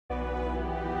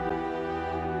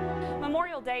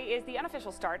Memorial Day is the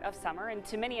unofficial start of summer, and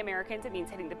to many Americans it means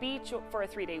hitting the beach for a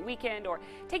three-day weekend or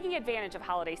taking advantage of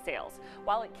holiday sales.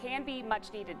 While it can be a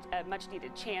much needed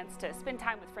chance to spend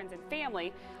time with friends and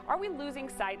family, are we losing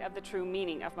sight of the true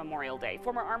meaning of Memorial Day?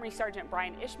 Former Army Sergeant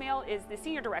Brian Ishmael is the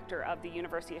Senior Director of the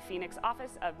University of Phoenix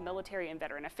Office of Military and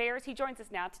Veteran Affairs. He joins us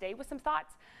now today with some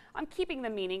thoughts on keeping the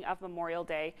meaning of Memorial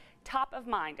Day top of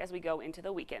mind as we go into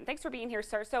the weekend. Thanks for being here,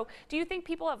 sir. So do you think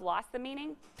people have lost the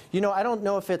meaning? You know, I don't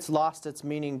know if it's lost its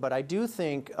meaning, but I do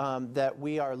think that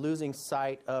we are losing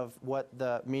sight of what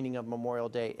the meaning of Memorial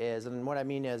Day is. And what I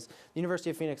mean is, the University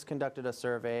of Phoenix conducted a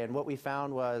survey, and what we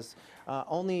found was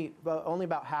only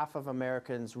about half of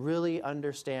Americans really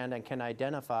understand and can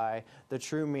identify the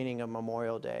true meaning of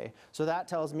Memorial Day. So that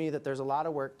tells me that there's a lot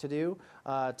of work to do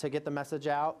to get the message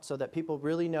out so that people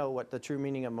really know what the true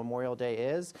meaning of Memorial Day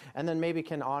is, and then maybe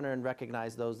can honor and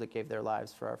recognize those that gave their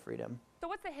lives for our freedom. So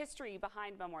what's the history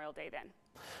behind Memorial Day then?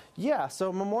 Yeah,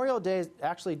 so Memorial Day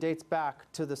actually dates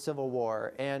back to the Civil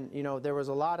War, and you know there was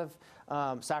a lot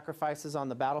of sacrifices on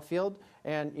the battlefield,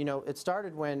 and you know it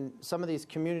started when some of these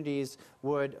communities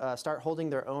would start holding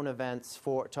their own events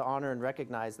to honor and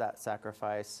recognize that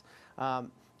sacrifice.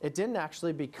 It didn't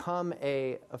actually become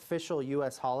an official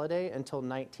U.S. holiday until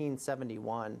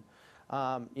 1971.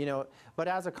 You know, but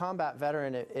as a combat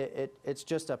veteran, it's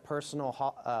just a personal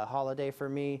holiday for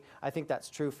me. I think that's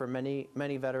true for many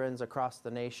veterans across the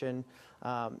nation.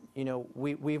 You know,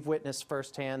 we've witnessed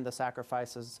firsthand the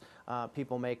sacrifices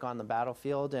people make on the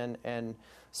battlefield, and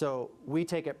so we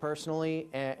take it personally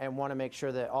and want to make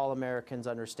sure that all Americans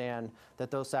understand that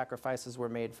those sacrifices were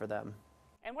made for them.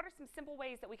 And what are some simple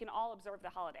ways that we can all observe the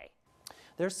holiday?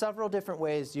 There's several different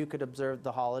ways you could observe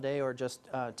the holiday, or just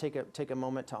take a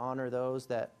moment to honor those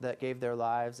that gave their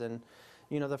lives. And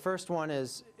you know, the first one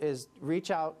is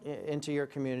reach out into your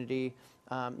community.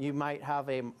 You might have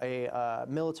a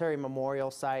military memorial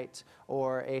site,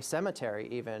 or a cemetery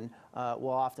even will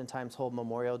oftentimes hold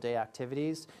Memorial Day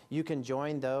activities. You can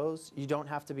join those. You don't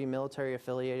have to be military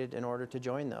affiliated in order to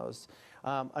join those.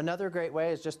 Another great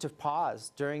way is just to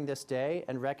pause during this day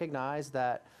and recognize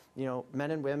that you know,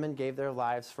 men and women gave their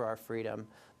lives for our freedom.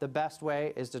 The best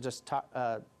way is to just talk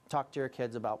to your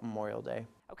kids about Memorial Day.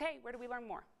 Okay, where do we learn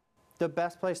more? The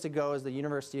best place to go is the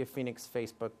University of Phoenix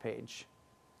Facebook page.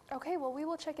 Okay, well, we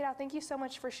will check it out. Thank you so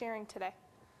much for sharing today.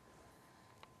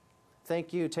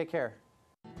 Thank you. Take care.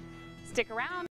 Stick around.